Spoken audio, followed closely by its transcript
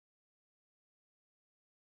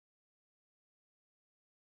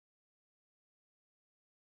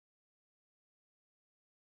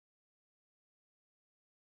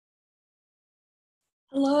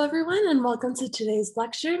Hello, everyone, and welcome to today's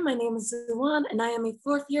lecture. My name is Zuwan, and I am a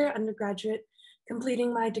fourth-year undergraduate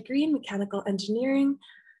completing my degree in mechanical engineering.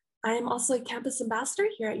 I am also a campus ambassador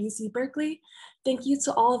here at UC Berkeley. Thank you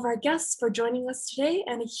to all of our guests for joining us today,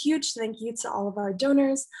 and a huge thank you to all of our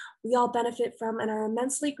donors. We all benefit from and are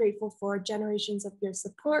immensely grateful for generations of your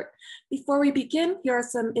support. Before we begin, here are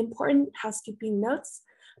some important housekeeping notes.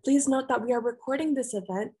 Please note that we are recording this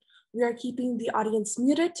event. We are keeping the audience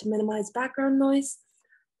muted to minimize background noise.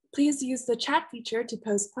 Please use the chat feature to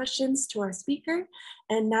pose questions to our speaker.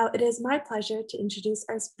 And now it is my pleasure to introduce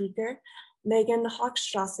our speaker. Megan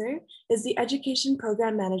Hochstrasser is the Education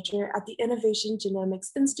Program Manager at the Innovation Genomics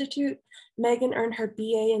Institute. Megan earned her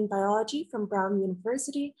BA in Biology from Brown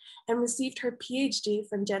University and received her PhD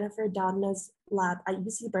from Jennifer Doudna's lab at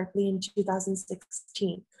UC Berkeley in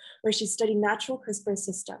 2016, where she studied natural CRISPR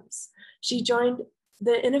systems. She joined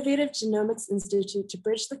the Innovative Genomics Institute to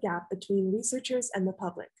bridge the gap between researchers and the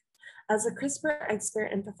public. As a CRISPR expert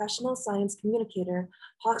and professional science communicator,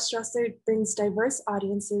 Hochstrasser brings diverse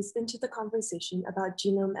audiences into the conversation about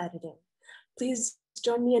genome editing. Please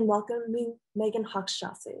join me in welcoming Megan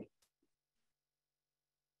Hochstrasser.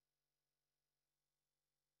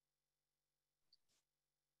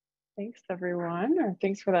 Thanks, everyone, or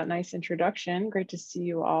thanks for that nice introduction. Great to see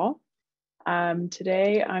you all.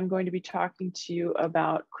 Today, I'm going to be talking to you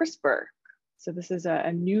about CRISPR. So this is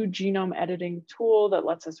a new genome editing tool that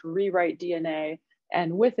lets us rewrite DNA,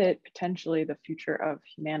 and with it, potentially the future of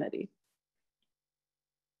humanity.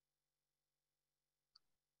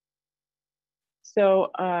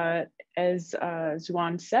 So as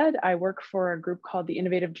Zuan said, I work for a group called the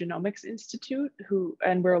Innovative Genomics Institute,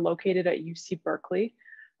 and we're located at UC Berkeley.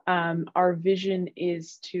 Our vision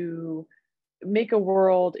is to make a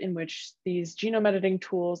world in which these genome editing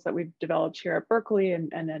tools that we've developed here at Berkeley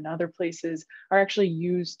and in other places are actually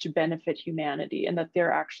used to benefit humanity and that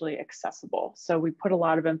they're actually accessible. So we put a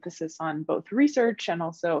lot of emphasis on both research and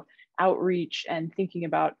also outreach and thinking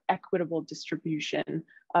about equitable distribution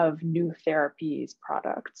of new therapies,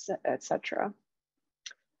 products, et cetera.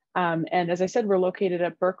 And as I said, we're located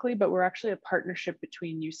at Berkeley, but we're actually a partnership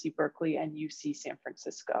between UC Berkeley and UC San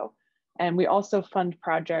Francisco. And we also fund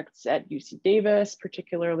projects at UC Davis,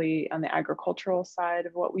 particularly on the agricultural side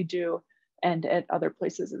of what we do, and at other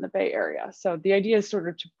places in the Bay Area. So the idea is sort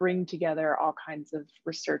of to bring together all kinds of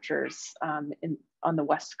researchers on the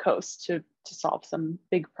West Coast to solve some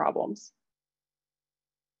big problems.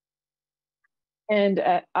 And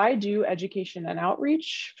I do education and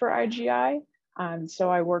outreach for IGI. So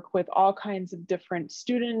I work with all kinds of different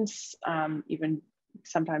students, even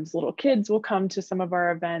sometimes little kids will come to some of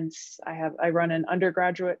our events. I run an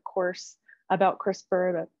undergraduate course about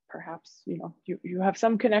CRISPR that perhaps you have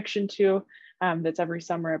some connection to, that's every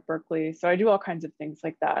summer at Berkeley. So I do all kinds of things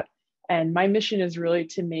like that. And my mission is really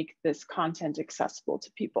to make this content accessible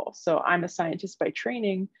to people. So I'm a scientist by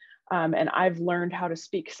training, and I've learned how to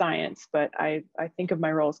speak science, but I think of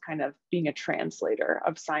my role as kind of being a translator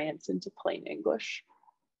of science into plain English.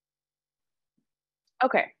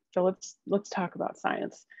 Okay, so let's talk about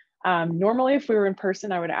science. Normally, if we were in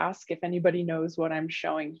person, I would ask if anybody knows what I'm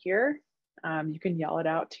showing here. You can yell it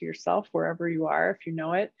out to yourself wherever you are if you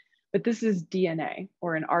know it, but this is DNA,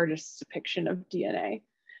 or an artist's depiction of DNA.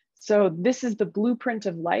 So this is the blueprint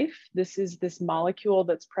of life. This is this molecule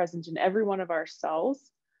that's present in every one of our cells,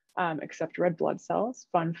 except red blood cells.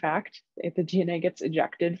 Fun fact, if the DNA gets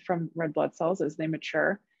ejected from red blood cells as they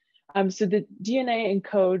mature. So the DNA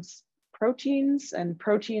encodes proteins, and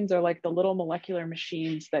proteins are like the little molecular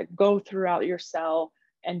machines that go throughout your cell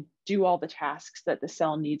and do all the tasks that the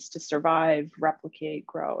cell needs to survive, replicate,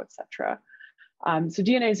 grow, etc. So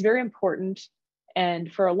DNA is very important.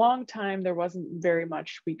 And for a long time, there wasn't very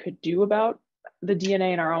much we could do about the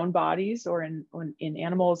DNA in our own bodies or in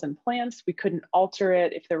animals and plants. We couldn't alter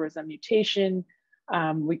it if there was a mutation.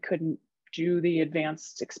 We couldn't do the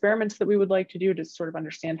advanced experiments that we would like to do to sort of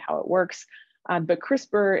understand how it works. But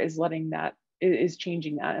CRISPR is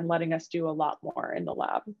changing that and letting us do a lot more in the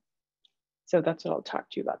lab. So that's what I'll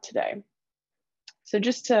talk to you about today. So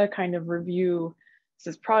just to kind of review,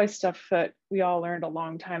 this is probably stuff that we all learned a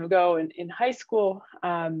long time ago in high school,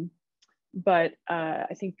 but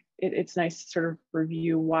I think it's nice to sort of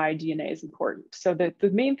review why DNA is important. So the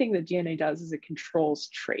main thing that DNA does is it controls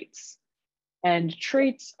traits. And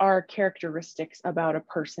traits are characteristics about a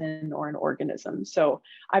person or an organism. So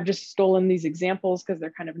I've just stolen these examples because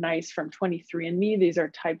they're kind of nice from 23andMe. These are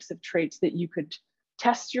types of traits that you could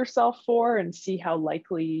test yourself for and see how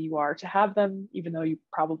likely you are to have them, even though you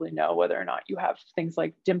probably know whether or not you have things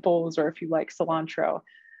like dimples or if you like cilantro.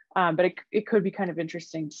 But it could be kind of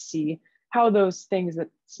interesting to see how those things that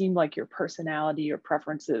seem like your personality or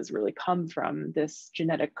preferences really come from this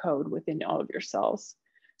genetic code within all of your cells.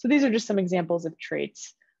 So these are just some examples of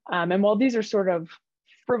traits. And while these are sort of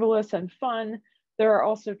frivolous and fun, there are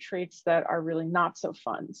also traits that are really not so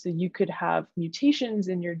fun. So you could have mutations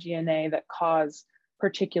in your DNA that cause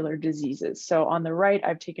particular diseases. So on the right,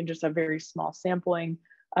 I've taken just a very small sampling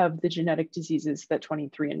of the genetic diseases that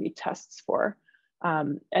 23andMe tests for.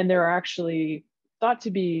 And there are actually thought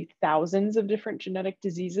to be thousands of different genetic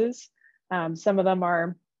diseases. Some of them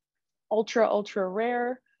are ultra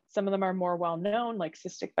rare. Some of them are more well-known, like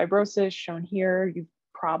cystic fibrosis, shown here. You've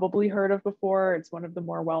probably heard of before. It's one of the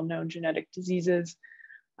more well-known genetic diseases.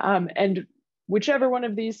 And whichever one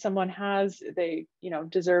of these someone has, they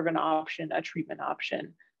deserve an option, a treatment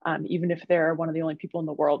option, even if they're one of the only people in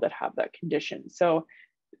the world that have that condition. So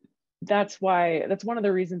that's one of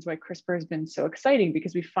the reasons why CRISPR has been so exciting,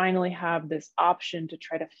 because we finally have this option to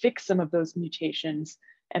try to fix some of those mutations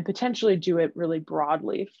and potentially do it really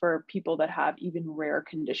broadly for people that have even rare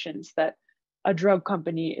conditions that a drug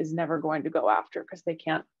company is never going to go after because they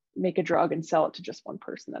can't make a drug and sell it to just one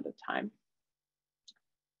person at a time.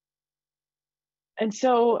 And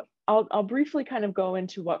so I'll briefly kind of go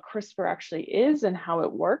into what CRISPR actually is and how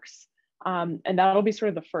it works. And that'll be sort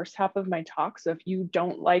of the first half of my talk. So if you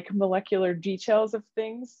don't like molecular details of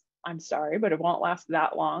things, I'm sorry, but it won't last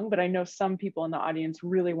that long. But I know some people in the audience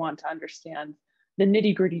really want to understand the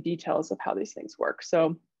nitty-gritty details of how these things work.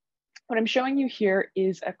 So what I'm showing you here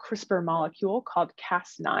is a CRISPR molecule called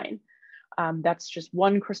Cas9. That's just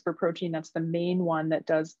one CRISPR protein. That's the main one that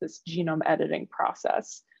does this genome editing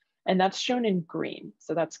process. And that's shown in green.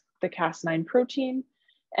 So that's the Cas9 protein.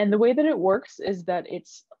 And the way that it works is that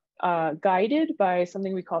it's guided by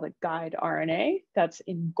something we call the guide RNA. That's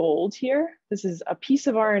in gold here. This is a piece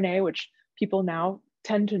of RNA, which people now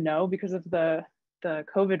tend to know because of the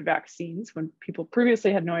COVID vaccines, when people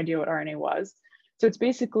previously had no idea what RNA was. So it's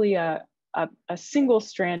basically a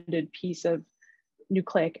single-stranded piece of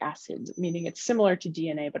nucleic acid, meaning it's similar to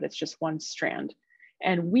DNA, but it's just one strand.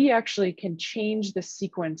 And we actually can change the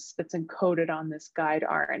sequence that's encoded on this guide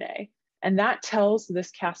RNA. And that tells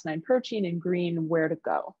this Cas9 protein in green where to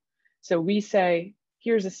go. So we say,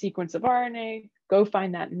 here's a sequence of RNA, go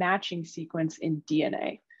find that matching sequence in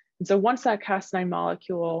DNA. And so once that Cas9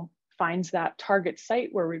 molecule finds that target site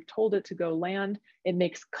where we've told it to go land, it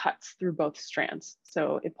makes cuts through both strands.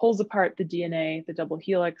 So it pulls apart the DNA, the double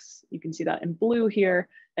helix, you can see that in blue here,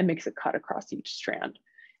 and makes a cut across each strand.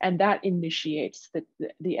 And that initiates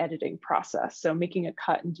the editing process. So making a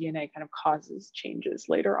cut in DNA kind of causes changes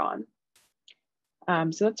later on.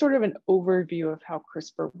 So that's sort of an overview of how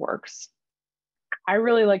CRISPR works. I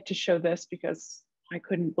really like to show this because I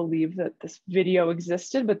couldn't believe that this video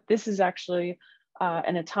existed, but this is actually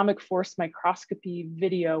an atomic force microscopy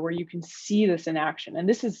video where you can see this in action. And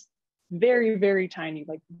this is very, very tiny,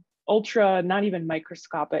 like ultra, not even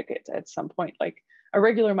microscopic at some point. Like a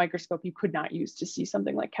regular microscope you could not use to see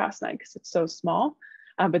something like Cas9 because it's so small,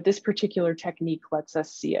 but this particular technique lets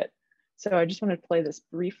us see it. So I just want to play this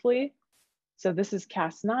briefly. So this is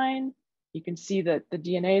Cas9. You can see that the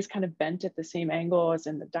DNA is kind of bent at the same angle as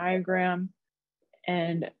in the diagram.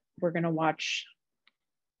 And we're going to watch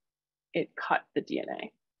it cut the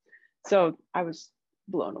DNA. So I was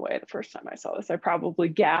blown away the first time I saw this. I probably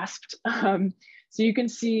gasped. So you can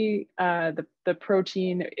see the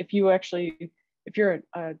protein. If you're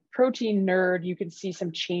a protein nerd, you can see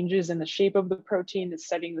some changes in the shape of the protein. It's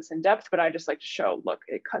studying this in depth, but I just like to show, look,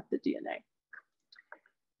 it cut the DNA.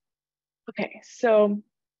 Okay, so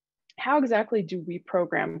how exactly do we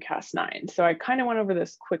program Cas9? So I kind of went over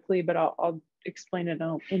this quickly, but I'll explain it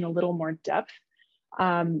in a little more depth.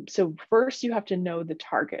 So first you have to know the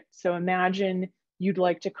target. So imagine you'd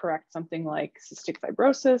like to correct something like cystic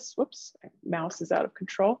fibrosis. Whoops, my mouse is out of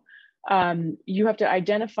control. You have to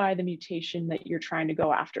identify the mutation that you're trying to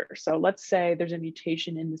go after. So let's say there's a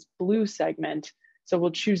mutation in this blue segment. So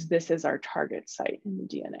we'll choose this as our target site in the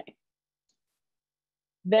DNA.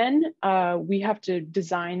 Then we have to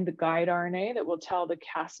design the guide RNA that will tell the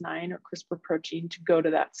Cas9 or CRISPR protein to go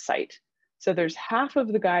to that site. So there's half of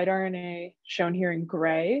the guide RNA shown here in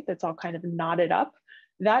gray that's all kind of knotted up.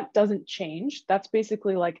 That doesn't change. That's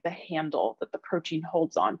basically like the handle that the protein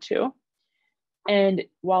holds onto. And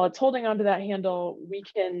while it's holding onto that handle, we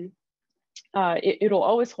can, it'll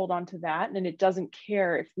always hold on to that, and it doesn't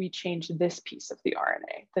care if we change this piece of the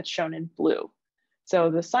RNA that's shown in blue.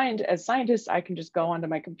 So as scientists, I can just go onto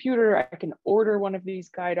my computer, I can order one of these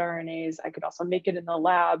guide RNAs, I could also make it in the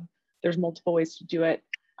lab. There's multiple ways to do it.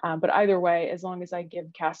 But either way, as long as I give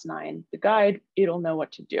Cas9 the guide, it'll know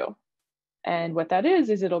what to do. And what that is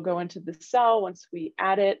it'll go into the cell once we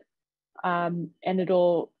add it, and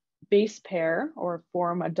it'll base pair or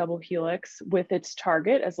form a double helix with its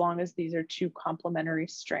target, as long as these are two complementary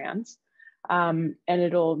strands, and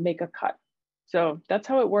it'll make a cut. So that's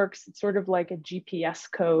how it works. It's sort of like a GPS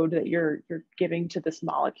code that you're giving to this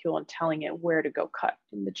molecule and telling it where to go cut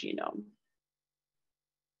in the genome.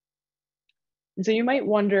 And so you might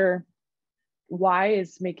wonder, why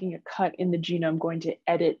is making a cut in the genome going to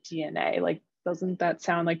edit DNA? Like, doesn't that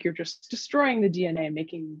sound like you're just destroying the DNA,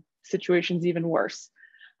 making situations even worse?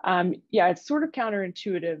 Yeah, it's sort of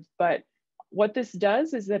counterintuitive, but what this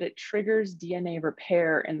does is that it triggers DNA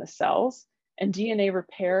repair in the cells, and DNA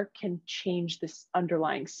repair can change this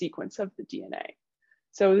underlying sequence of the DNA.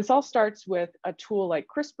 So this all starts with a tool like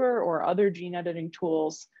CRISPR or other gene editing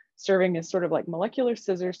tools serving as sort of like molecular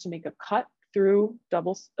scissors to make a cut through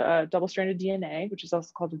double-stranded DNA, which is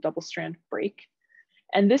also called a double-strand break.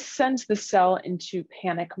 And this sends the cell into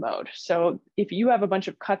panic mode. So if you have a bunch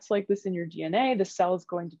of cuts like this in your DNA, the cell is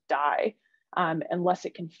going to die unless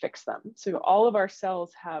it can fix them. So all of our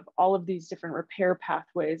cells have all of these different repair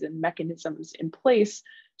pathways and mechanisms in place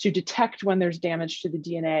to detect when there's damage to the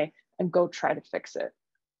DNA and go try to fix it.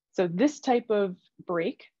 So this type of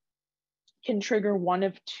break can trigger one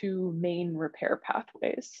of two main repair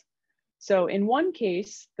pathways. So in one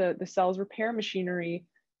case, the cell's repair machinery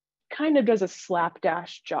kind of does a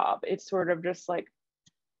slapdash job. It sort of just like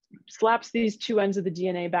slaps these two ends of the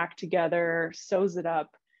DNA back together, sews it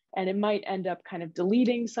up, and it might end up kind of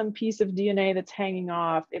deleting some piece of DNA that's hanging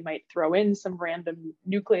off. It might throw in some random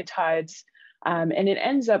nucleotides, and it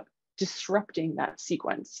ends up disrupting that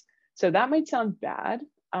sequence. So that might sound bad.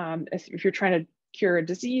 If you're trying to cure a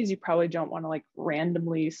disease, you probably don't want to like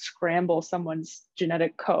randomly scramble someone's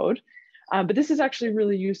genetic code. But this is actually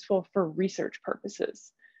really useful for research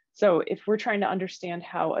purposes. So if we're trying to understand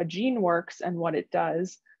how a gene works and what it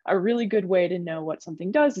does, a really good way to know what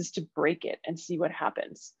something does is to break it and see what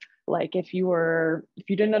happens. Like if you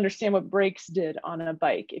didn't understand what brakes did on a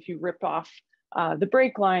bike, if you rip off the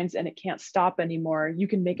brake lines and it can't stop anymore, you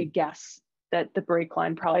can make a guess that the brake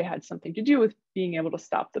line probably had something to do with being able to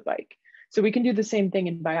stop the bike. So we can do the same thing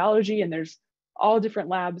in biology, and there's all different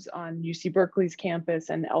labs on UC Berkeley's campus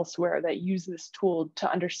and elsewhere that use this tool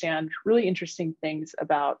to understand really interesting things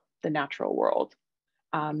about the natural world.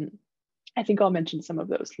 I think I'll mention some of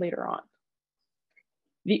those later on.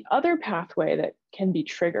 The other pathway that can be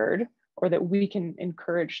triggered or that we can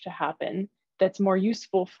encourage to happen that's more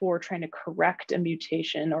useful for trying to correct a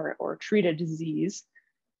mutation or treat a disease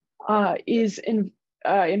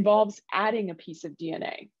involves adding a piece of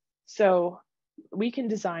DNA. So we can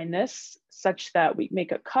design this such that we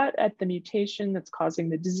make a cut at the mutation that's causing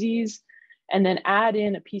the disease and then add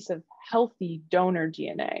in a piece of healthy donor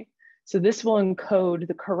DNA. So this will encode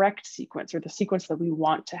the correct sequence or the sequence that we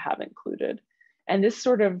want to have included. And this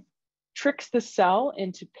sort of tricks the cell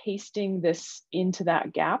into pasting this into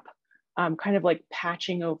that gap, kind of like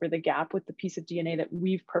patching over the gap with the piece of DNA that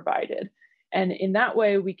we've provided. And in that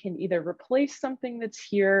way, we can either replace something that's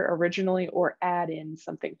here originally or add in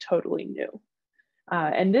something totally new.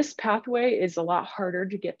 And this pathway is a lot harder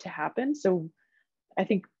to get to happen. So I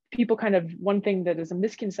think people one thing that is a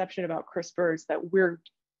misconception about CRISPR is that we're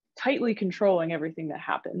tightly controlling everything that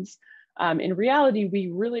happens. In reality, we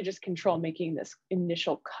really just control making this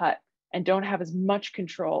initial cut and don't have as much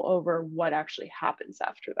control over what actually happens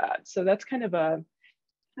after that. So that's kind of I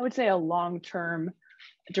would say a long-term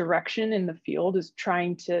direction in the field, is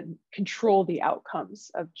trying to control the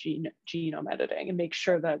outcomes of genome editing and make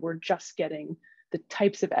sure that we're just getting the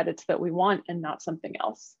types of edits that we want and not something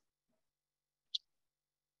else.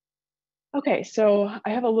 Okay, so I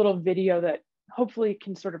have a little video that hopefully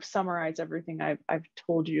can sort of summarize everything I've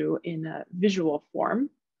told you in a visual form.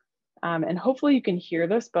 And hopefully you can hear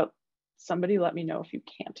this, but somebody let me know if you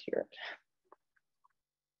can't hear it.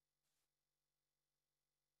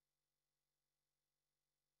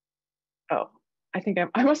 Oh, I think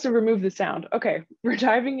I must have removed the sound. Okay, we're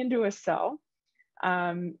diving into a cell.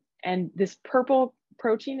 And this purple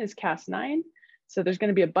protein is Cas9. So there's going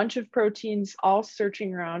to be a bunch of proteins all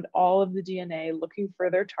searching around all of the DNA looking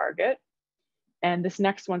for their target. And this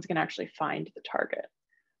next one's going to actually find the target.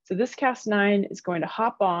 So this Cas9 is going to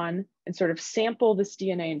hop on and sort of sample this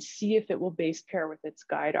DNA and see if it will base pair with its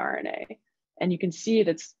guide RNA. And you can see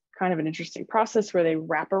it's kind of an interesting process where they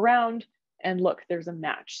wrap around and look, there's a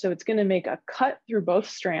match. So it's going to make a cut through both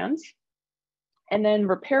strands. And then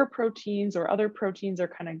repair proteins or other proteins are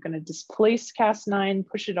kind of going to displace Cas9,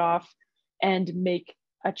 push it off, and make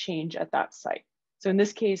a change at that site. So in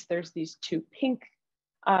this case, there's these two pink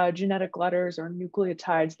genetic letters or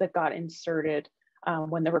nucleotides that got inserted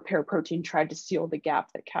when the repair protein tried to seal the gap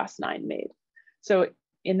that Cas9 made. So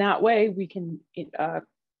in that way, we can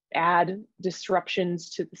add disruptions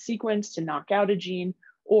to the sequence to knock out a gene,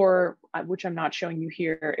 or which I'm not showing you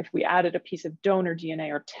here, if we added a piece of donor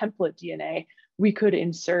DNA or template DNA, we could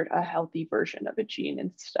insert a healthy version of a gene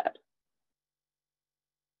instead.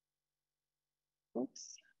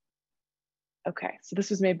 Oops. Okay, so this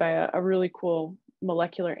was made by a really cool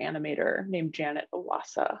molecular animator named Janet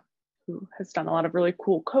Owasa, who has done a lot of really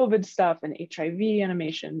cool COVID stuff and HIV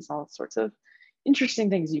animations, all sorts of interesting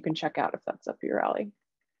things you can check out if that's up your alley.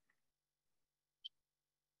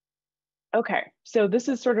 Okay, so this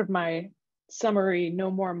is sort of my summary,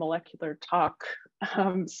 no more molecular talk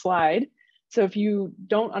slide. So if you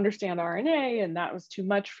don't understand RNA and that was too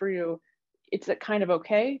much for you, it's kind of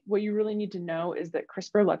okay. What you really need to know is that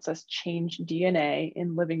CRISPR lets us change DNA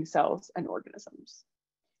in living cells and organisms.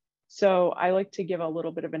 So I like to give a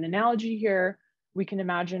little bit of an analogy here. We can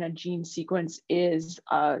imagine a gene sequence is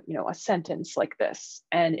a sentence like this.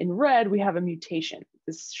 And in red, we have a mutation.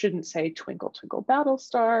 This shouldn't say twinkle, twinkle, battle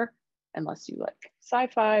star, unless you like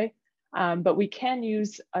sci-fi. But we can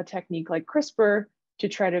use a technique like CRISPR to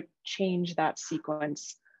try to change that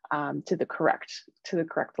sequence to the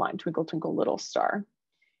correct line, twinkle, twinkle, little star.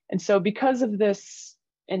 And so because of this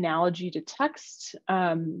analogy to text,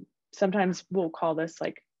 sometimes we'll call this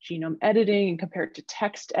like genome editing and compare it to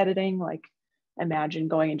text editing. Like imagine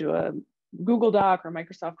going into a Google Doc or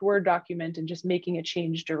Microsoft Word document and just making a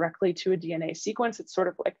change directly to a DNA sequence. It's sort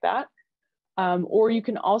of like that. Or you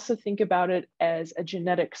can also think about it as a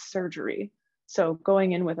genetic surgery. So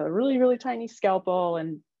going in with a really, really tiny scalpel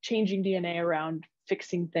and changing DNA around,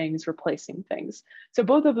 fixing things, replacing things. So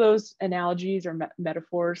both of those analogies or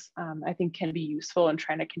metaphors, I think can be useful in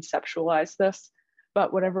trying to conceptualize this,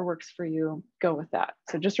 but whatever works for you, go with that.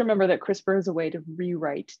 So just remember that CRISPR is a way to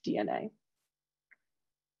rewrite DNA.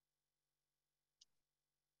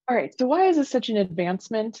 All right, so why is this such an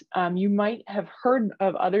advancement? You might have heard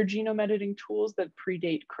of other genome editing tools that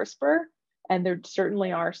predate CRISPR, and there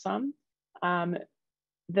certainly are some.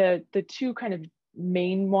 The two kind of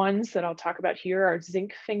main ones that I'll talk about here are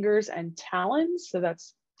zinc fingers and talons. So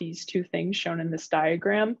that's these two things shown in this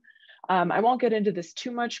diagram. I won't get into this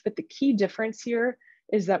too much, but the key difference here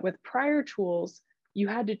is that with prior tools, you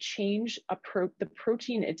had to change the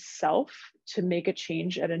protein itself to make a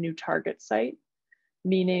change at a new target site.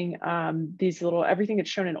 Meaning everything that's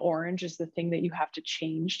shown in orange is the thing that you have to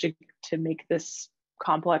change to make this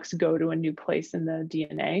complex go to a new place in the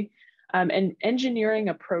DNA. And engineering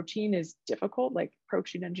a protein is difficult, like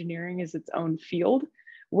protein engineering is its own field.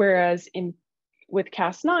 Whereas with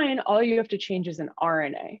Cas9, all you have to change is an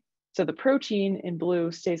RNA. So the protein in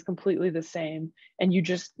blue stays completely the same and you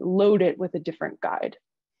just load it with a different guide.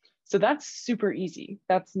 So that's super easy.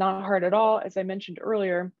 That's not hard at all. As I mentioned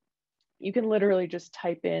earlier, you can literally just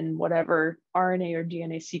type in whatever RNA or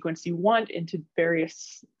DNA sequence you want into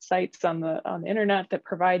various sites on the internet that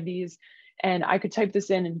provide these. And I could type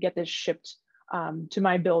this in and get this shipped to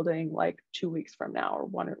my building like 2 weeks from now or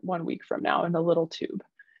one week from now in a little tube.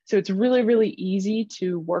 So it's really, really easy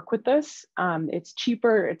to work with this. It's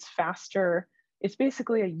cheaper, it's faster. It's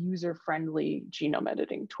basically a user-friendly genome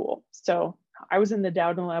editing tool. So I was in the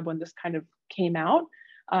Dowden lab when this kind of came out.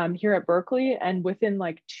 Here at Berkeley, and within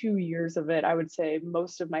like 2 years of it, I would say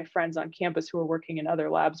most of my friends on campus who are working in other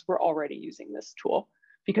labs were already using this tool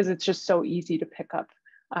because it's just so easy to pick up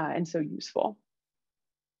and so useful.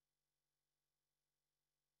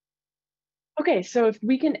 Okay, so if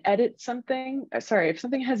we can edit something, if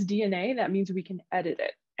something has DNA, that means we can edit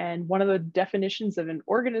it. And one of the definitions of an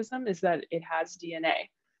organism is that it has DNA.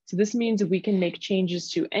 So this means we can make changes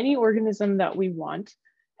to any organism that we want.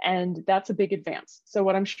 And that's a big advance. So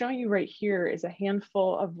what I'm showing you right here is a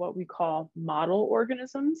handful of what we call model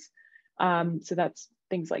organisms. So that's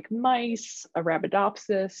things like mice,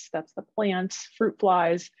 Arabidopsis, that's the plant, fruit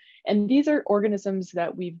flies. And these are organisms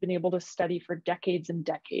that we've been able to study for decades and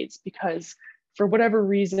decades because for whatever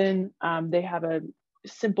reason, they have a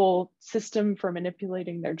simple system for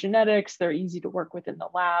manipulating their genetics. They're easy to work with in the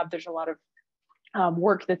lab. There's a lot of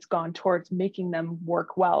work that's gone towards making them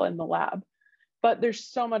work well in the lab. But there's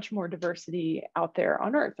so much more diversity out there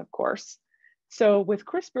on Earth, of course. So with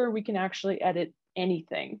CRISPR, we can actually edit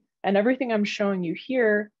anything. And everything I'm showing you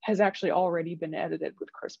here has actually already been edited with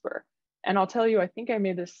CRISPR. And I'll tell you, I think I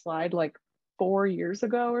made this slide like 4 years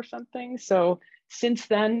ago or something. So since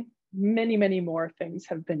then, many, many more things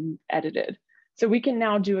have been edited. So we can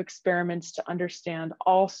now do experiments to understand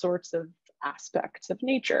all sorts of aspects of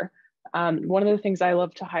nature. One of the things I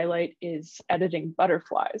love to highlight is editing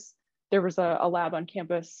butterflies. There was a lab on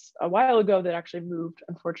campus a while ago that actually moved,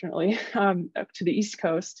 unfortunately, up to the East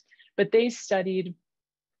Coast, but they studied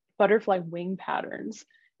butterfly wing patterns.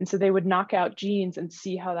 And so they would knock out genes and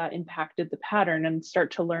see how that impacted the pattern and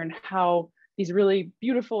start to learn how these really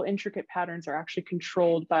beautiful, intricate patterns are actually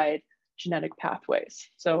controlled by genetic pathways.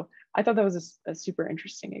 So I thought that was a super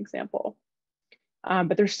interesting example.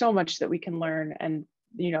 But there's so much that we can learn. And,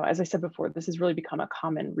 you know, as I said before, this has really become a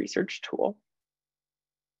common research tool.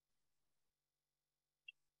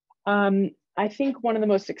 I think one of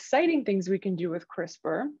the most exciting things we can do with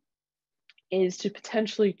CRISPR is to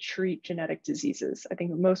potentially treat genetic diseases. I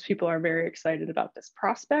think most people are very excited about this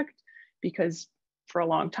prospect because for a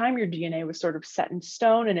long time, your DNA was sort of set in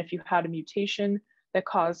stone. And if you had a mutation that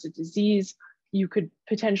caused a disease, you could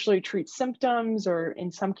potentially treat symptoms, or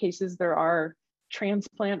in some cases, there are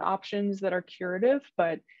transplant options that are curative.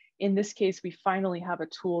 But in this case, we finally have a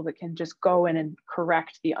tool that can just go in and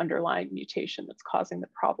correct the underlying mutation that's causing the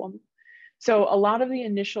problem. So a lot of the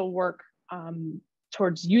initial work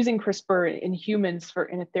towards using CRISPR in humans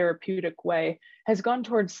in a therapeutic way has gone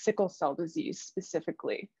towards sickle cell disease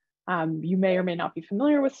specifically. You may or may not be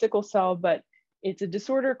familiar with sickle cell, but it's a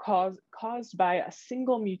disorder caused by a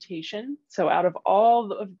single mutation. So out of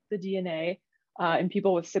all of the DNA in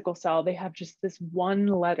people with sickle cell, they have just this one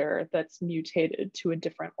letter that's mutated to a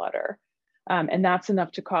different letter. And that's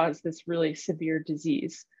enough to cause this really severe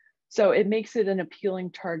disease. So it makes it an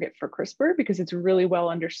appealing target for CRISPR because it's really well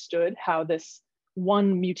understood how this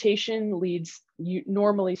one mutation leads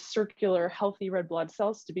normally circular, healthy red blood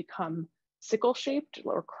cells to become sickle-shaped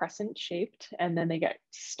or crescent-shaped, and then they get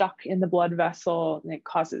stuck in the blood vessel, and it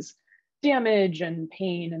causes damage and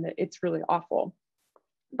pain, and it's really awful.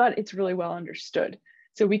 But it's really well understood.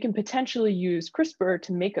 So we can potentially use CRISPR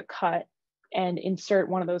to make a cut and insert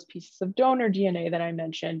one of those pieces of donor DNA that I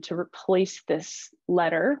mentioned to replace this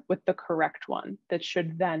letter with the correct one that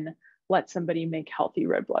should then let somebody make healthy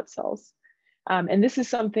red blood cells. And this is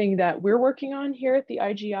something that we're working on here at the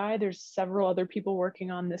IGI. There's several other people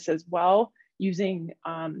working on this as well, using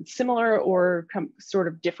similar or sort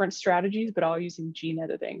of different strategies, but all using gene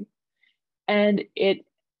editing. And it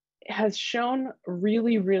has shown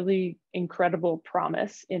really, really incredible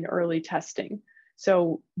promise in early testing.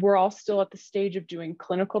 So we're all still at the stage of doing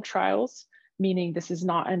clinical trials, meaning this is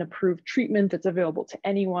not an approved treatment that's available to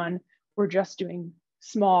anyone. We're just doing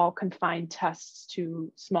small confined tests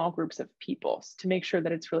to small groups of people to make sure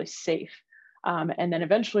that it's really safe. And then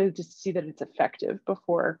eventually just see that it's effective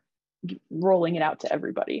before rolling it out to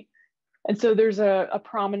everybody. And so there's a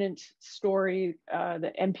prominent story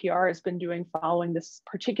that NPR has been doing following this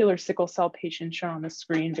particular sickle cell patient shown on the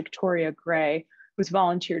screen, Victoria Gray, who's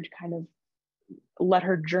volunteered to kind of let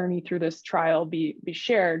her journey through this trial be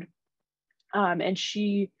shared. And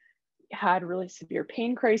she had really severe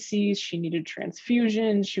pain crises. She needed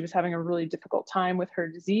transfusions. She was having a really difficult time with her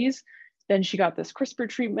disease. Then she got this CRISPR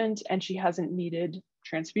treatment and she hasn't needed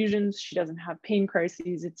transfusions. She doesn't have pain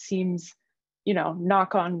crises. It seems, you know,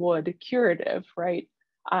 knock on wood, curative, right?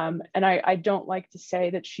 And I don't like to say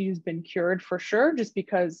that she's been cured for sure, just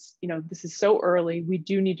because, you know, this is so early. We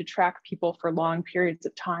do need to track people for long periods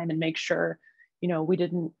of time and make sure, you know,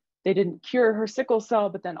 they didn't cure her sickle cell,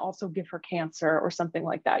 but then also give her cancer or something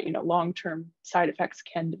like that. You know, long-term side effects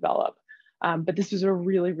can develop. But this was a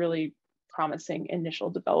really, really promising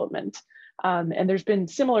initial development. And there's been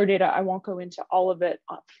similar data. I won't go into all of it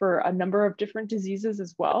for a number of different diseases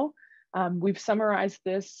as well. We've summarized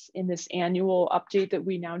this in this annual update that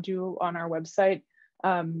we now do on our website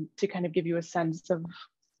to kind of give you a sense of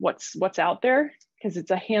what's out there, because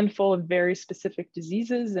it's a handful of very specific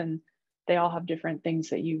diseases and they all have different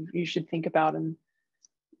things that you should think about and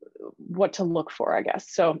what to look for, I guess.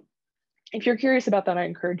 So if you're curious about that, I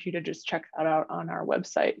encourage you to just check that out on our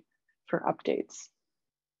website for updates.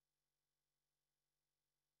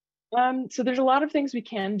 So there's a lot of things we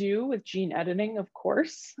can do with gene editing, of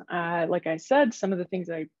course. Like I said, some of the things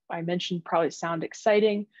I mentioned probably sound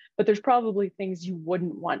exciting, but there's probably things you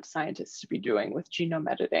wouldn't want scientists to be doing with genome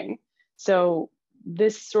editing. So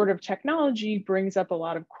this sort of technology brings up a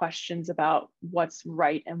lot of questions about what's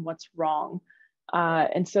right and what's wrong.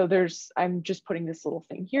 And so I'm just putting this little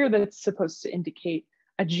thing here that's supposed to indicate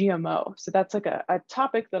a GMO. So that's like a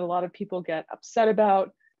topic that a lot of people get upset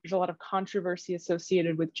about. There's a lot of controversy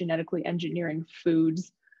associated with genetically engineering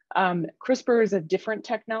foods. CRISPR is a different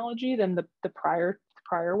technology than the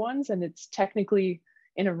prior ones, and it's technically,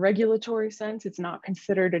 in a regulatory sense, it's not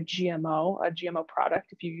considered a GMO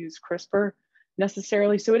product if you use CRISPR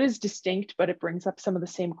necessarily. So it is distinct, but it brings up some of the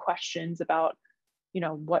same questions about, you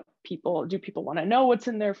know, do people want to know what's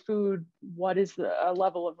in their food? What is the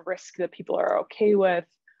level of risk that people are okay with?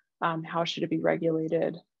 How should it be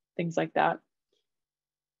regulated? Things like that.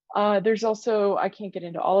 There's also, I can't get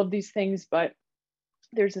into all of these things, but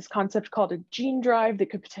There's this concept called a gene drive that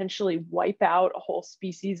could potentially wipe out a whole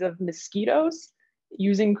species of mosquitoes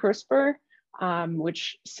using CRISPR,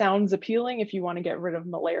 which sounds appealing if you want to get rid of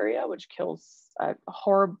malaria, which kills a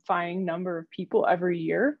horrifying number of people every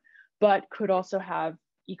year, but could also have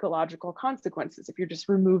ecological consequences. If you're just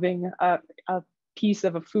removing a piece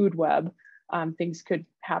of a food web, things could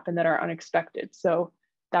happen that are unexpected. So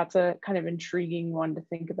that's a kind of intriguing one to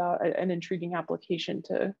think about, an intriguing application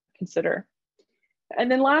to consider. And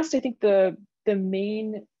then last, I think the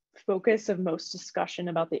main focus of most discussion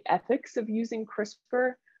about the ethics of using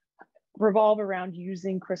CRISPR revolve around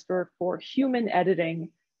using CRISPR for human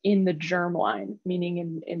editing in the germline,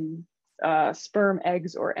 meaning in sperm,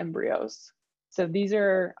 eggs, or embryos. So these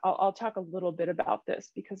are, I'll talk a little bit about this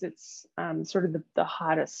because it's sort of the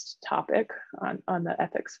hottest topic on the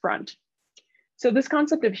ethics front. So this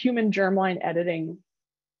concept of human germline editing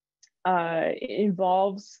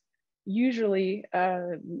involves, usually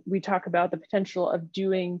we talk about the potential of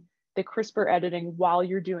doing the CRISPR editing while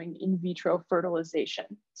you're doing in vitro fertilization.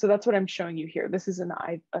 So that's what I'm showing you here. This is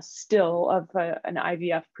a still of an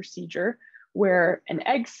IVF procedure where an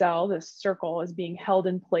egg cell, this circle, is being held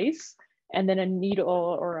in place, and then a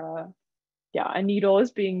needle a needle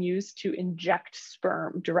is being used to inject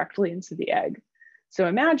sperm directly into the egg. So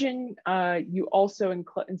imagine you also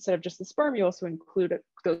include, instead of just the sperm, you also include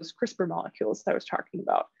those CRISPR molecules that I was talking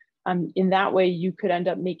about. In that way, you could end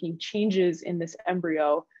up making changes in this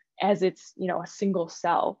embryo as it's, a single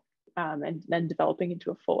cell, and then developing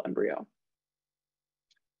into a full embryo.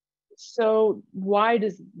 So why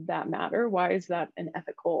does that matter? Why is that an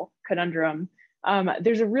ethical conundrum?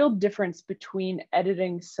 There's a real difference between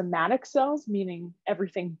editing somatic cells, meaning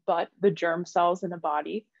everything but the germ cells in a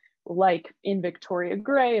body, like in Victoria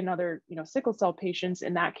Gray and other, sickle cell patients.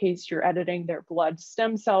 In that case, you're editing their blood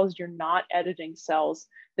stem cells. You're not editing cells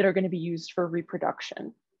that are going to be used for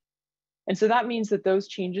reproduction. And so that means that those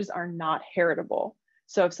changes are not heritable.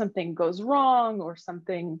 So if something goes wrong or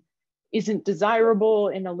something isn't desirable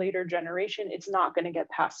in a later generation, it's not going to get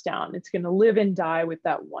passed down. It's going to live and die with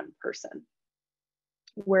that one person.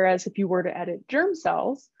 Whereas if you were to edit germ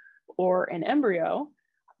cells or an embryo,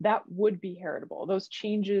 that would be heritable. Those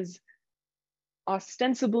changes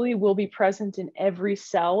ostensibly will be present in every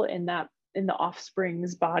cell in the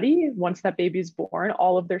offspring's body. Once that baby is born,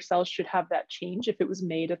 all of their cells should have that change if it was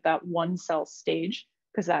made at that one cell stage,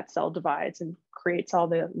 because that cell divides and creates all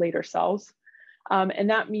the later cells. And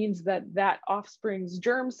that means that offspring's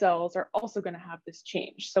germ cells are also going to have this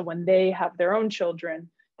change. So when they have their own children,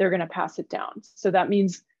 they're going to pass it down. So that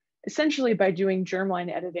means essentially by doing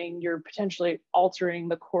germline editing, you're potentially altering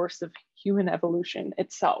the course of human evolution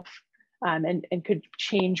itself, and could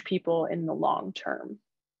change people in the long term.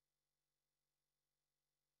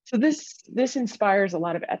 So this inspires a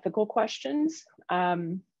lot of ethical questions.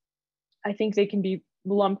 I think they can be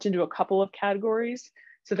lumped into a couple of categories.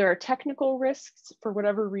 So there are technical risks. For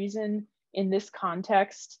whatever reason, in this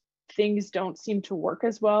context, things don't seem to work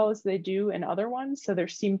as well as they do in other ones. So there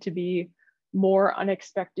seem to be more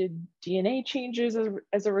unexpected DNA changes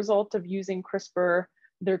as a result of using CRISPR.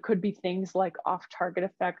 There could be things like off-target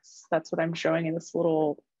effects. That's what I'm showing in this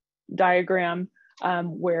little diagram,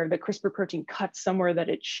 where the CRISPR protein cuts somewhere that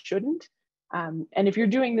it shouldn't. And if you're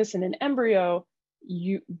doing this in an embryo,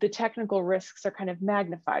 the technical risks are kind of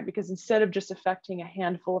magnified, because instead of just affecting a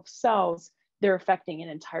handful of cells, they're affecting an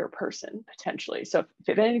entire person potentially. So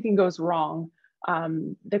if anything goes wrong,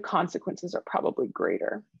 the consequences are probably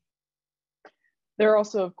greater. There are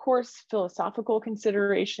also, of course, philosophical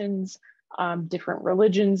considerations. Different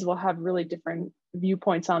religions will have really different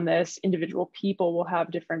viewpoints on this. Individual people will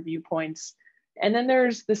have different viewpoints. And then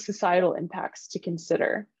there's the societal impacts to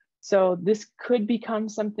consider. So this could become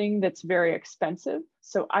something that's very expensive.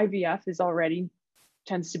 So IVF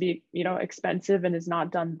tends to be, expensive and is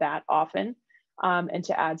not done that often. And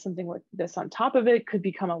to add something like this on top of it could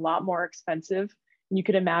become a lot more expensive. And you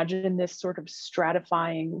could imagine this sort of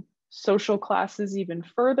stratifying social classes even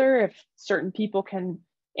further. If certain people can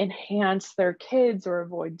enhance their kids or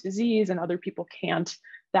avoid disease and other people can't,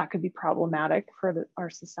 that could be problematic for our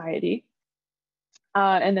society.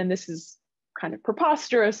 And then this is kind of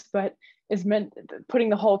preposterous, but putting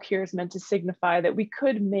the Hulk here is meant to signify that we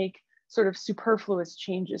could make sort of superfluous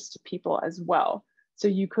changes to people as well. So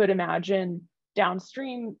you could imagine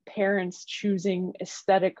downstream parents choosing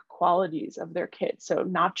aesthetic qualities of their kids. So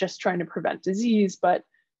not just trying to prevent disease, but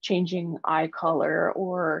changing eye color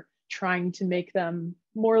or trying to make them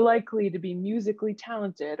more likely to be musically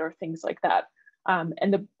talented or things like that.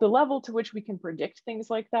 And the level to which we can predict things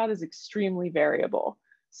like that is extremely variable.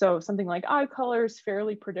 So something like eye color is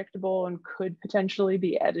fairly predictable and could potentially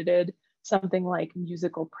be edited, Something like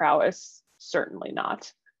musical prowess, certainly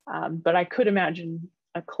not. But I could imagine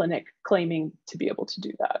a clinic claiming to be able to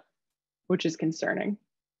do that, which is concerning.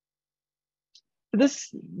 This,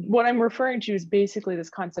 what I'm referring to is basically this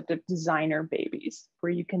concept of designer babies,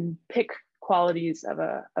 where you can pick qualities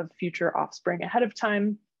of future offspring ahead of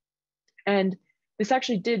time. And this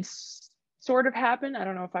actually did sort of happen. I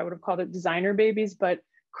don't know if I would have called it designer babies, but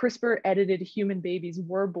CRISPR edited human babies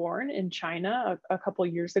were born in China a couple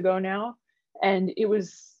years ago now. And it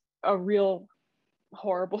was a real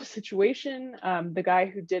horrible situation. The guy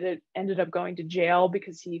who did it ended up going to jail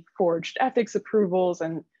because he forged ethics approvals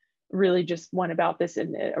and really just went about this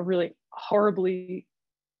in a really horribly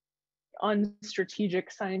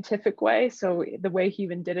unstrategic scientific way. So the way he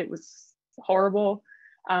even did it was horrible.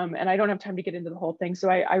 And I don't have time to get into the whole thing. So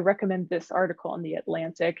I recommend this article in The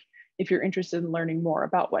Atlantic if you're interested in learning more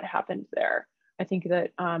about what happened there. I think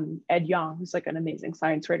that Ed Yong, who's like an amazing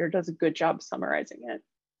science writer, does a good job summarizing it.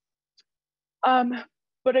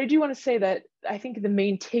 But I do want to say that I think the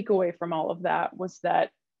main takeaway from all of that was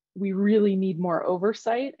that we really need more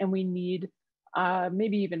oversight, and we need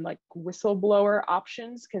maybe even like whistleblower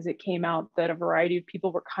options, because it came out that a variety of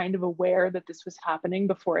people were kind of aware that this was happening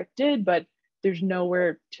before it did, but there's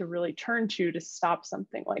nowhere to really turn to stop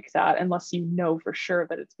something like that unless you know for sure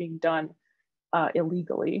that it's being done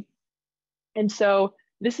illegally. And so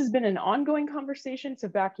this has been an ongoing conversation. So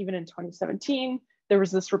back even in 2017, there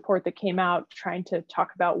was this report that came out trying to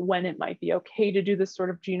talk about when it might be okay to do this sort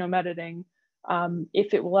of genome editing,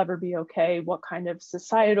 if it will ever be okay, what kind of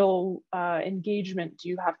societal engagement do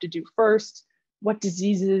you have to do first, what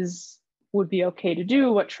diseases would be okay to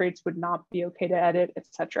do, what traits would not be okay to edit,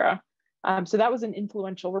 etc. So that was an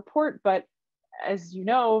influential report, but as you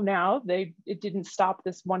know now, it didn't stop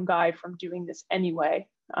this one guy from doing this anyway,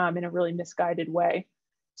 in a really misguided way.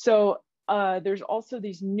 So there's also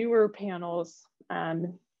these newer panels.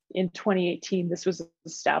 In 2018, this was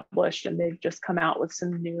established, and they've just come out with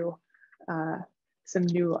some new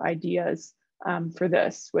ideas for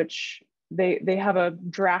this, which they have a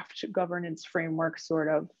draft governance framework sort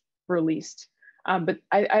of released. But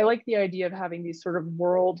I like the idea of having these sort of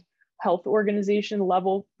World Health Organization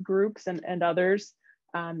level groups and others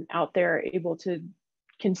out there able to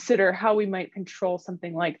consider how we might control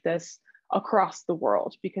something like this across the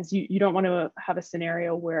world, because you don't want to have a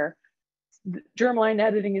scenario where germline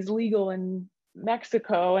editing is legal in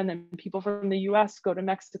Mexico and then people from the US go to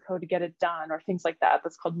Mexico to get it done, or things like that.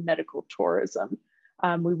 That's called medical tourism.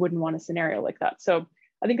 We wouldn't want a scenario like that. So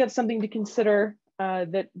I think that's something to consider,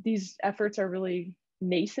 that these efforts are really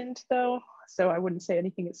nascent though. So I wouldn't say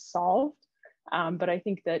anything is solved, but I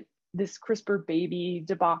think that this CRISPR baby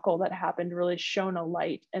debacle that happened really shone a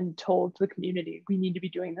light and told the community, we need to be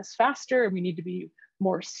doing this faster and we need to be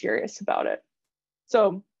more serious about it.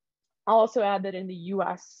 So I'll also add that in the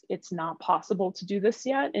US, it's not possible to do this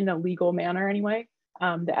yet in a legal manner anyway.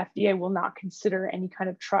 The FDA will not consider any kind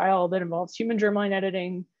of trial that involves human germline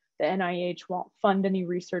editing. The NIH won't fund any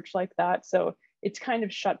research like that. So it's kind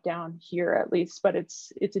of shut down here at least, but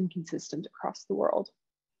it's inconsistent across the world.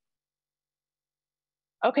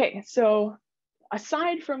 Okay, so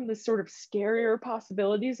aside from the sort of scarier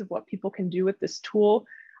possibilities of what people can do with this tool,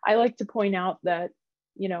 I like to point out that,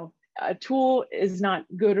 you know, a tool is not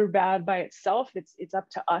good or bad by itself. It's up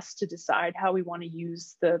to us to decide how we want to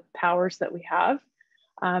use the powers that we have.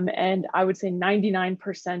 And I would say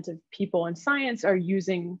 99% of people in science are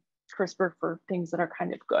using CRISPR for things that are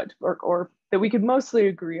kind of good, or that we could mostly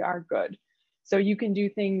agree are good. So you can do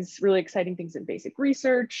things, really exciting things in basic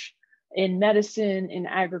research, in medicine, in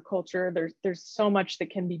agriculture. There's so much that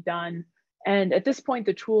can be done. And at this point,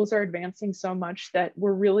 the tools are advancing so much that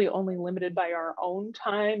we're really only limited by our own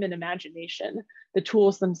time and imagination. The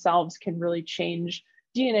tools themselves can really change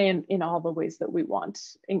DNA in all the ways that we want,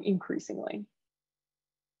 increasingly.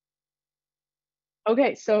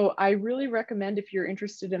 Okay, so I really recommend, if you're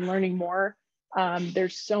interested in learning more,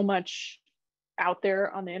 there's so much out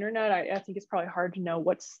there on the internet. I think it's probably hard to know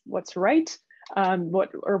what's right,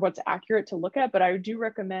 what's accurate to look at, but I do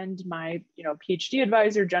recommend my PhD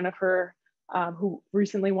advisor, Jennifer, who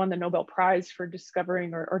recently won the Nobel Prize for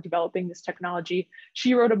discovering or developing this technology.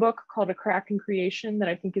 She wrote a book called A Crack in Creation that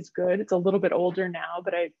I think is good. It's a little bit older now,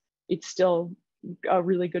 but it's still a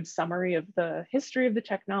really good summary of the history of the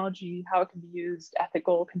technology, how it can be used,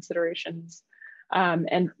 ethical considerations.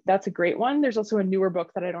 And that's a great one. There's also a newer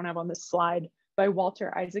book that I don't have on this slide by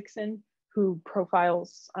Walter Isaacson, who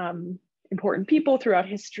profiles important people throughout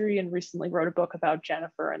history and recently wrote a book about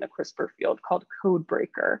Jennifer and the CRISPR field called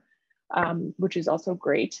Codebreaker, which is also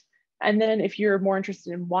great. And then if you're more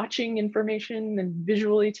interested in watching information and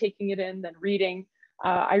visually taking it in than reading,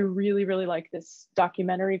 I really, really like this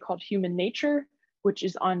documentary called Human Nature, which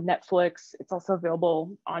is on Netflix. It's also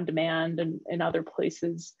available on demand and in other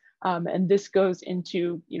places. And this goes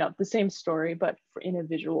into, you know, the same story, but in a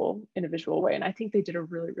visual way. And I think they did a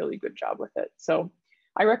really, really good job with it. So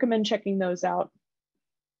I recommend checking those out.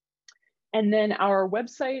 And then our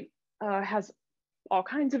website has all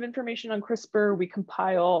kinds of information on CRISPR. We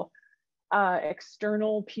compile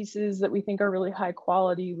external pieces that we think are really high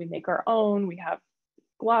quality. We make our own. We have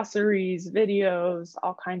glossaries, videos,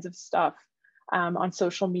 all kinds of stuff. On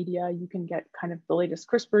social media, you can get kind of the latest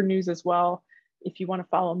CRISPR news as well. If you want to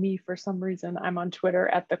follow me for some reason, I'm on Twitter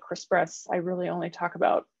at the CRISPress. I really only talk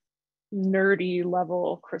about nerdy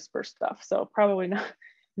level CRISPR stuff. So probably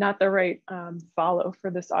not the right follow for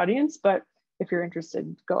this audience, but if you're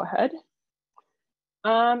interested, go ahead.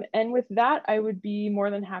 And with that, I would be more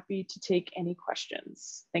than happy to take any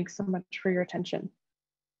questions. Thanks so much for your attention.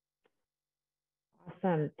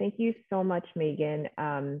 Awesome. Thank you so much, Megan.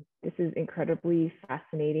 This is incredibly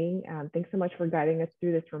fascinating. Thanks so much for guiding us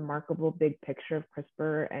through this remarkable big picture of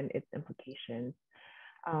CRISPR and its implications.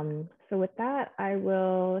 So with that, I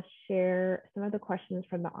will share some of the questions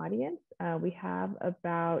from the audience. We have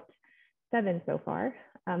about 7 so far.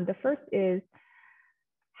 The first is,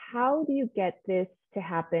 how do you get this to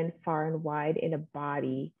happen far and wide in a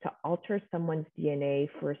body to alter someone's DNA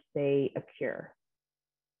for, say, a cure?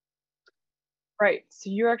 Right, so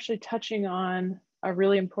you're actually touching on a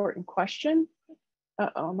really important question.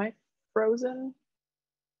 Uh-oh, am I frozen?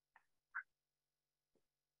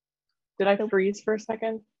 Did I freeze for a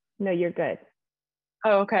second? No, you're good.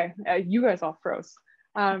 Oh, okay, you guys all froze.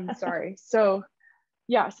 Sorry, so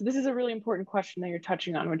yeah, so this is a really important question that you're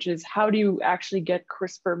touching on, which is how do you actually get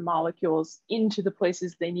CRISPR molecules into the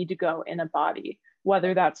places they need to go in a body,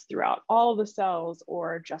 whether that's throughout all the cells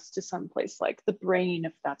or just to some place like the brain,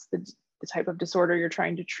 if that's the type of disorder you're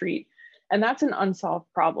trying to treat. And that's an unsolved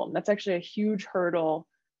problem. That's actually a huge hurdle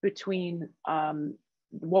between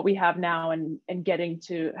what we have now and getting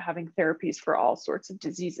to having therapies for all sorts of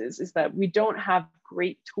diseases, is that we don't have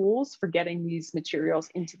great tools for getting these materials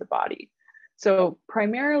into the body. So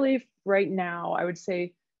primarily right now, I would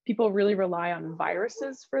say people really rely on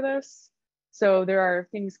viruses for this. So there are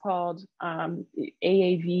things called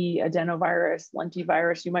AAV, adenovirus,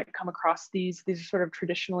 lentivirus. You might come across these. These are sort of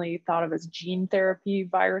traditionally thought of as gene therapy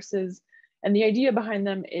viruses. And the idea behind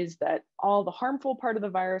them is that all the harmful part of the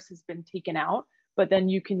virus has been taken out, but then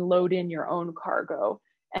you can load in your own cargo.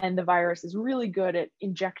 And the virus is really good at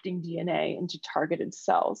injecting DNA into targeted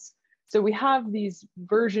cells. So we have these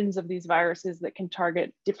versions of these viruses that can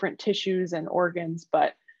target different tissues and organs,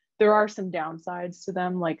 but there are some downsides to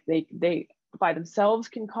them. Like they by themselves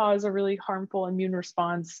can cause a really harmful immune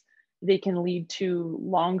response. They can lead to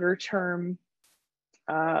longer term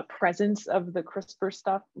presence of the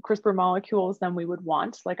CRISPR molecules than we would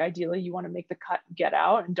want. Like ideally you want to make the cut get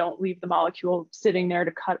out and don't leave the molecule sitting there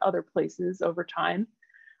to cut other places over time.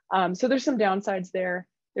 So there's some downsides there.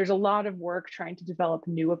 There's a lot of work trying to develop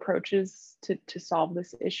new approaches to solve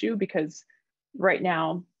this issue, because right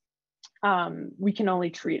now we can only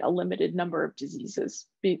treat a limited number of diseases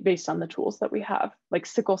based on the tools that we have. Like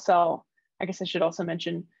sickle cell, I guess I should also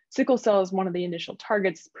mention, sickle cell is one of the initial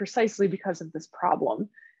targets precisely because of this problem.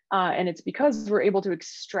 And it's because we're able to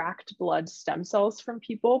extract blood stem cells from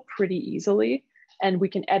people pretty easily, and we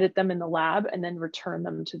can edit them in the lab and then return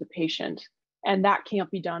them to the patient. And that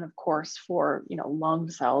can't be done, of course, for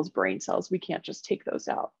lung cells, brain cells. We can't just take those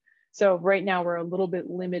out. So right now we're a little bit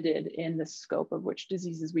limited in the scope of which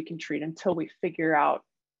diseases we can treat until we figure out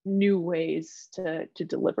new ways to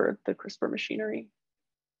deliver the CRISPR machinery.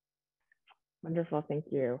 Wonderful, thank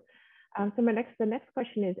you. So the next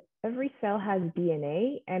question is, every cell has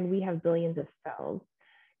DNA and we have billions of cells.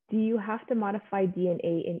 Do you have to modify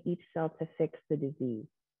DNA in each cell to fix the disease?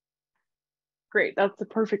 Great, that's the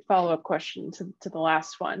perfect follow-up question to the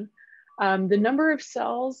last one. The number of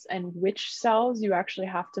cells and which cells you actually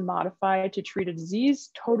have to modify to treat a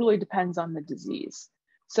disease totally depends on the disease.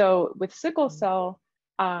 So with sickle cell,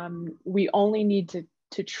 we only need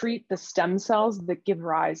to treat the stem cells that give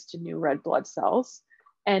rise to new red blood cells.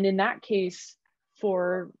 And in that case,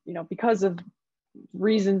 because of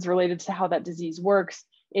reasons related to how that disease works,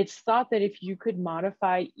 it's thought that if you could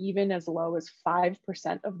modify even as low as 5%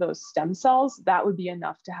 of those stem cells, that would be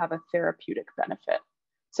enough to have a therapeutic benefit.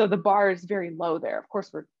 So the bar is very low there. Of course,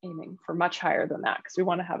 we're aiming for much higher than that because we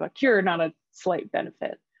want to have a cure, not a slight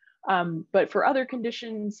benefit. But for other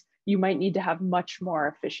conditions, you might need to have much more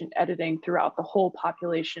efficient editing throughout the whole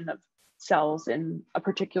population of cells in a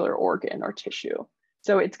particular organ or tissue.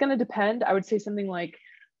 So it's going to depend. I would say something like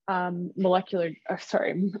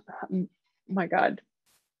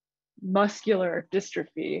muscular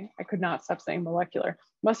dystrophy, I could not stop saying molecular,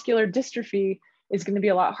 muscular dystrophy is going to be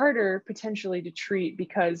a lot harder potentially to treat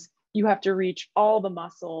because you have to reach all the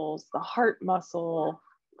muscles, the heart muscle,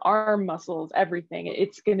 arm muscles, everything.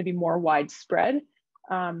 It's going to be more widespread.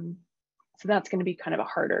 So that's going to be kind of a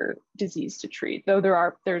harder disease to treat, though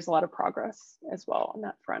there's a lot of progress as well on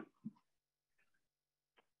that front.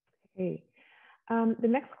 Okay. The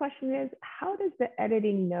next question is, how does the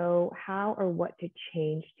editing know how or what to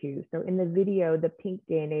change to? So in the video, the pink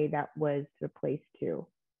DNA that was replaced to.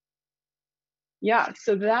 Yeah,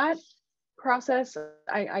 so that process,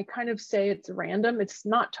 I kind of say it's random. It's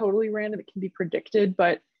not totally random, it can be predicted,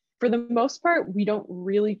 but for the most part, we don't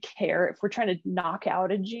really care if we're trying to knock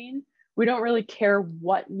out a gene. We don't really care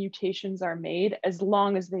what mutations are made as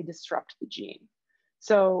long as they disrupt the gene.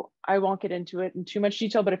 So I won't get into it in too much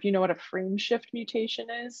detail, but if you know what a frame shift mutation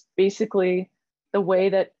is, basically the way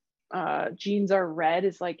that genes are read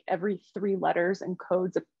is like every 3 letters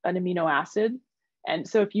encodes an amino acid. And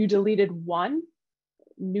so if you deleted one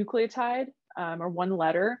nucleotide or one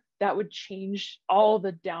letter, that would change all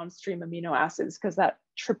the downstream amino acids because that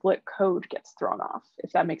triplet code gets thrown off,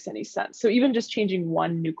 if that makes any sense. So even just changing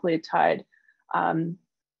one nucleotide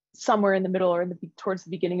somewhere in the middle or towards the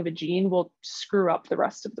beginning of a gene will screw up the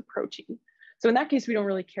rest of the protein. So in that case, we don't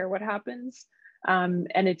really care what happens. And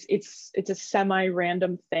it's a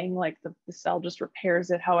semi-random thing, like the cell just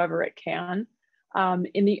repairs it however it can.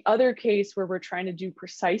 In the other case where we're trying to do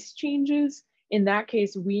precise changes, in that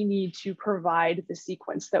case, we need to provide the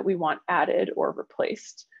sequence that we want added or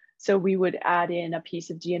replaced. So we would add in a piece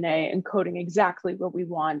of DNA encoding exactly what we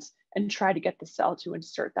want and try to get the cell to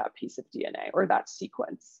insert that piece of DNA or that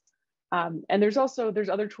sequence. And there's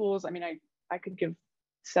other tools. I mean, I could give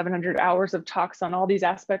 700 hours of talks on all these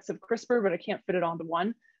aspects of CRISPR, but I can't fit it onto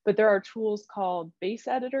one. But there are tools called base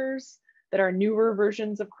editors that are newer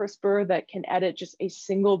versions of CRISPR that can edit just a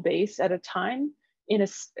single base at a time in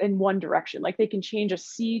one direction. Like they can change a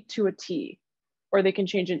C to a T, or they can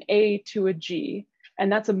change an A to a G. And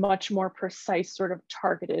that's a much more precise sort of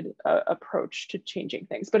targeted approach to changing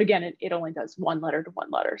things. But again, it only does one letter to one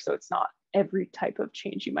letter. So it's not every type of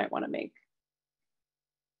change you might want to make.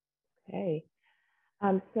 Okay.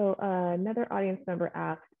 So another audience member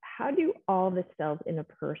asked, how do all the cells in a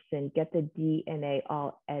person get the DNA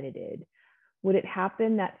all edited? Would it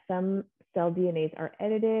happen that some cell DNAs are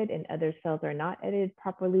edited and other cells are not edited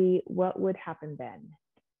properly? What would happen then?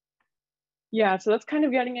 Yeah, so that's kind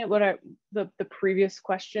of getting at what the previous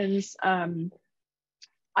questions.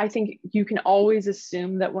 I think you can always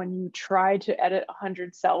assume that when you try to edit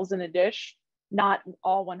 100 cells in a dish, not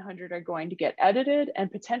all 100 are going to get edited,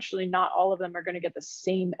 and potentially not all of them are going to get the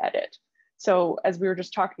same edit. So as we were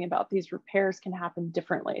just talking about, these repairs can happen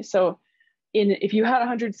differently. So if you had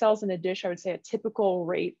 100 cells in a dish, I would say a typical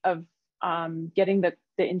rate of getting the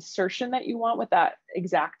insertion that you want with that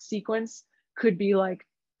exact sequence could be like,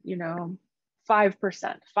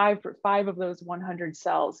 5%. Five of those 100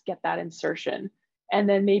 cells get that insertion. And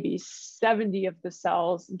then maybe 70 of the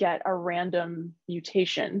cells get a random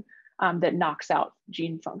mutation that knocks out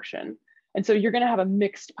gene function. And so you're going to have a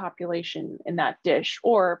mixed population in that dish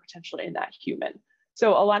or potentially in that human.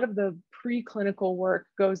 So a lot of the preclinical work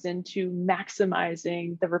goes into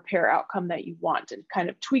maximizing the repair outcome that you want and kind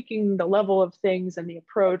of tweaking the level of things and the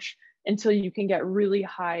approach until you can get really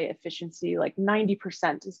high efficiency, like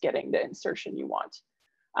 90% is getting the insertion you want.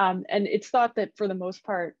 And it's thought that for the most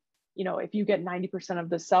part, if you get 90% of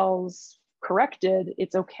the cells corrected,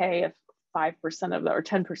 it's okay if 5% of them or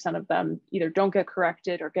 10% of them either don't get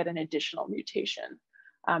corrected or get an additional mutation.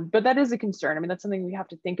 But that is a concern. I mean, that's something we have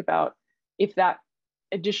to think about. If that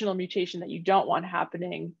additional mutation that you don't want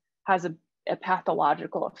happening has a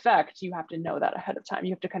pathological effect, you have to know that ahead of time.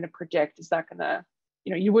 You have to kind of predict, is that gonna,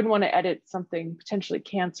 you wouldn't want to edit something potentially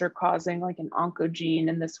cancer causing like an oncogene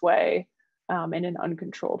in this way, in an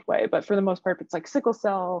uncontrolled way. But for the most part, if it's like sickle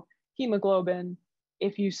cell, hemoglobin,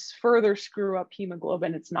 if you further screw up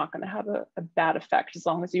hemoglobin, it's not going to have a bad effect as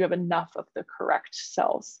long as you have enough of the correct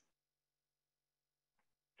cells.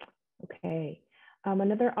 Okay.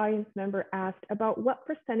 Another audience member asked about what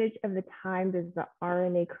percentage of the time does the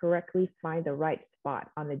RNA correctly find the right spot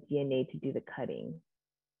on the DNA to do the cutting?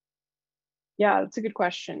 Yeah, that's a good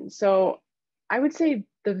question. So I would say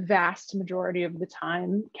the vast majority of the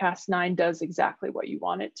time, Cas9 does exactly what you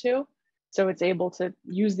want it to. So it's able to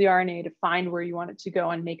use the RNA to find where you want it to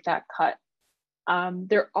go and make that cut.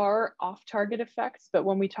 There are off-target effects, but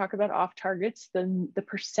when we talk about off-targets, then the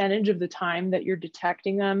percentage of the time that you're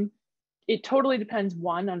detecting them, it totally depends,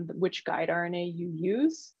 one, on which guide RNA you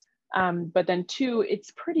use, but then two,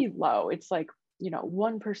 it's pretty low. It's like,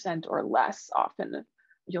 1% or less often.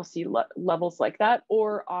 you'll see levels like that.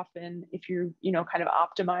 Or often if you kind of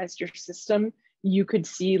optimized your system, you could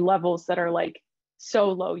see levels that are like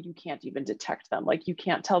so low you can't even detect them. Like you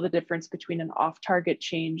can't tell the difference between an off-target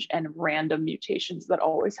change and random mutations that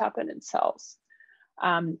always happen in cells.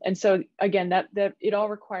 And so again, that it all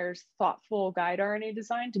requires thoughtful guide RNA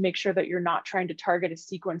design to make sure that you're not trying to target a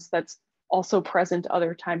sequence that's also present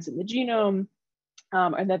other times in the genome,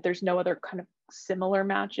 and that there's no other kind of similar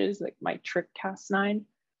matches that might trick Cas9,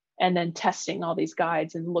 and then testing all these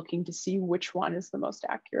guides and looking to see which one is the most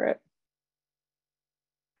accurate.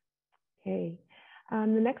 Okay. The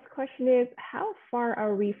next question is, how far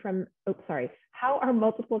are we from, how are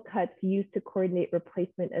multiple cuts used to coordinate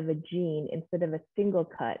replacement of a gene instead of a single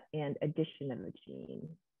cut and addition of a gene?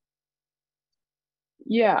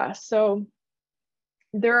 Yeah, so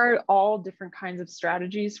there are all different kinds of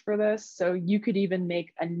strategies for this. So you could even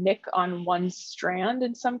make a nick on one strand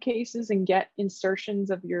in some cases and get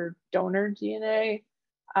insertions of your donor DNA.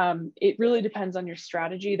 It really depends on your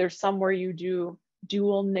strategy. There's some where you do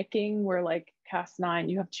dual nicking, where like Cas9,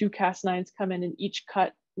 you have two Cas9s come in and each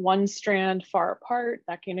cut one strand far apart.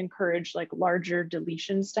 That can encourage like larger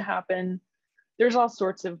deletions to happen. There's all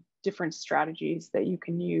sorts of different strategies that you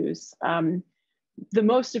can use. The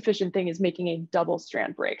most efficient thing is making a double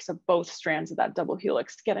strand break. So both strands of that double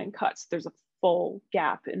helix getting cut. So there's a full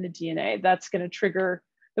gap in the DNA. That's going to trigger,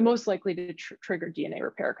 the most likely to trigger DNA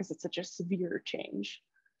repair because it's such a severe change.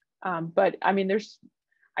 But I mean,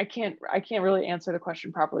 I can't really answer the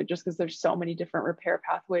question properly just because there's so many different repair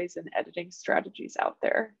pathways and editing strategies out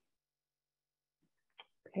there.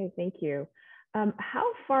 Okay, thank you.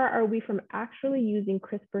 How far are we from actually using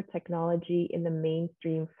CRISPR technology in the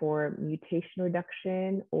mainstream for mutation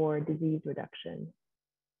reduction or disease reduction?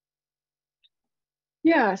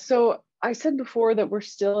 Yeah, so I said before that we're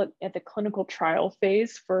still at the clinical trial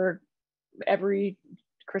phase for every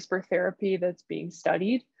CRISPR therapy that's being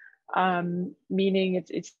studied, meaning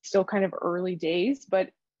it's still kind of early days,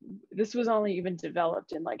 but this was only even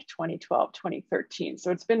developed in like 2012, 2013. So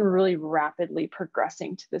it's been really rapidly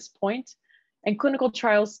progressing to this point. And clinical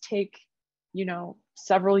trials take,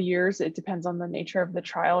 several years. It depends on the nature of the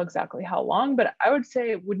trial, exactly how long, but I would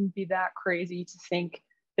say it wouldn't be that crazy to think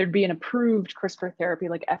there'd be an approved CRISPR therapy,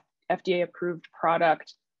 like FDA approved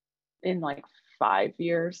product in like 5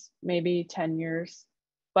 years, maybe 10 years.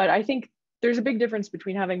 But I think there's a big difference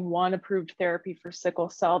between having one approved therapy for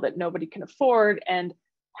sickle cell that nobody can afford and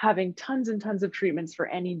having tons and tons of treatments for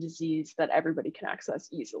any disease that everybody can access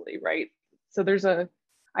easily, right? So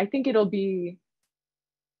I think it'll be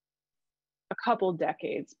a couple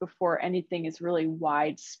decades before anything is really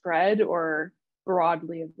widespread or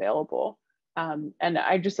broadly available. And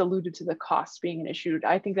I just alluded to the cost being an issue.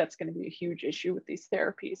 I think that's going to be a huge issue with these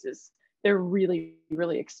therapies is they're really,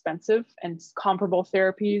 really expensive, and comparable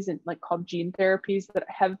therapies and like called gene therapies that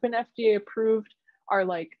have been FDA approved are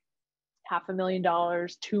like $500,000,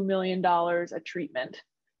 $2 million a treatment.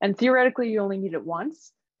 And theoretically, you only need it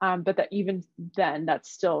once. But that even then, that's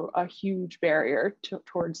still a huge barrier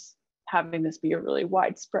towards having this be a really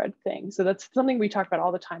widespread thing. So that's something we talk about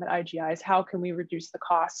all the time at IGI is how can we reduce the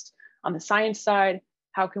cost on the science side?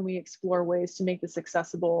 How can we explore ways to make this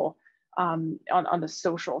accessible on the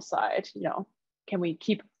social side? Can we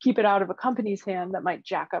keep it out of a company's hand that might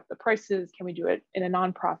jack up the prices? Can we do it in a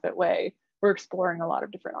nonprofit way? We're exploring a lot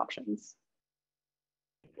of different options.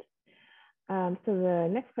 So the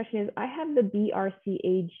next question is, I have the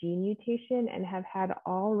BRCA gene mutation and have had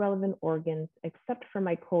all relevant organs except for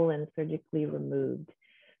my colon surgically removed.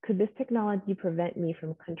 Could this technology prevent me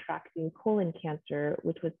from contracting colon cancer,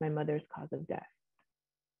 which was my mother's cause of death?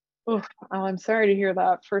 Oh, I'm sorry to hear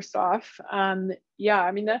that, first off. Yeah,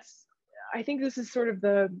 I mean, I think this is sort of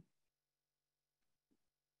the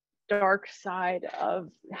dark side of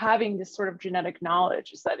having this sort of genetic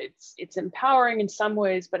knowledge, is that it's empowering in some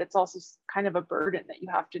ways, but it's also kind of a burden that you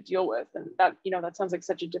have to deal with. And that, that sounds like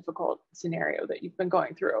such a difficult scenario that you've been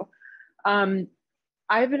going through.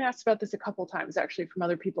 I've been asked about this a couple times actually from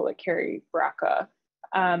other people that carry BRCA.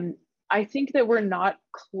 I think that we're not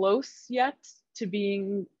close yet to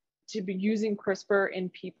be using CRISPR in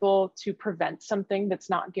people to prevent something that's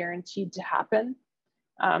not guaranteed to happen.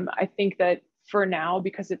 I think that for now,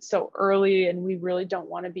 because it's so early and we really don't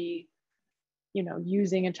want to be,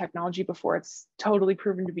 using a technology before it's totally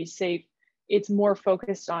proven to be safe, it's more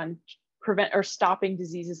focused on prevent or stopping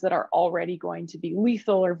diseases that are already going to be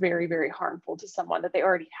lethal or very, very harmful to someone that they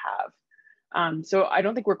already have. So I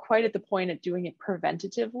don't think we're quite at the point of doing it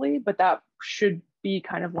preventatively, but that should be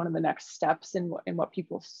kind of one of the next steps in what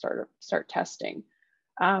people start testing.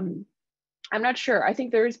 I'm not sure. I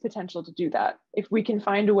think there is potential to do that. If we can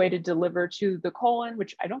find a way to deliver to the colon,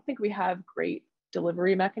 which I don't think we have great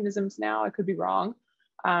delivery mechanisms now, I could be wrong.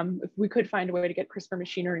 If we could find a way to get CRISPR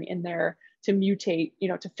machinery in there to mutate,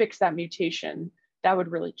 to fix that mutation, that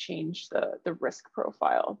would really change the risk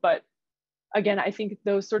profile. But again, I think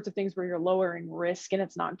those sorts of things where you're lowering risk and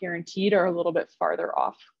it's not guaranteed are a little bit farther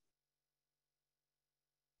off.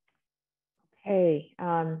 Okay,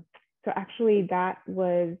 so actually that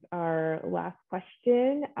was our last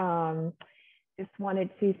question. Just wanted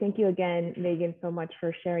to thank you again, Megan, so much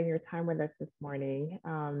for sharing your time with us this morning,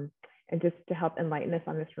 and just to help enlighten us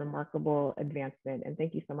on this remarkable advancement. And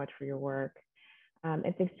thank you so much for your work.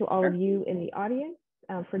 And thanks to all of you in the audience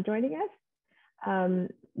for joining us.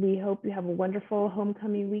 We hope you have a wonderful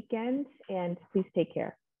homecoming weekend, and please take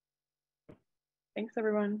care. Thanks,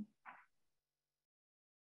 everyone.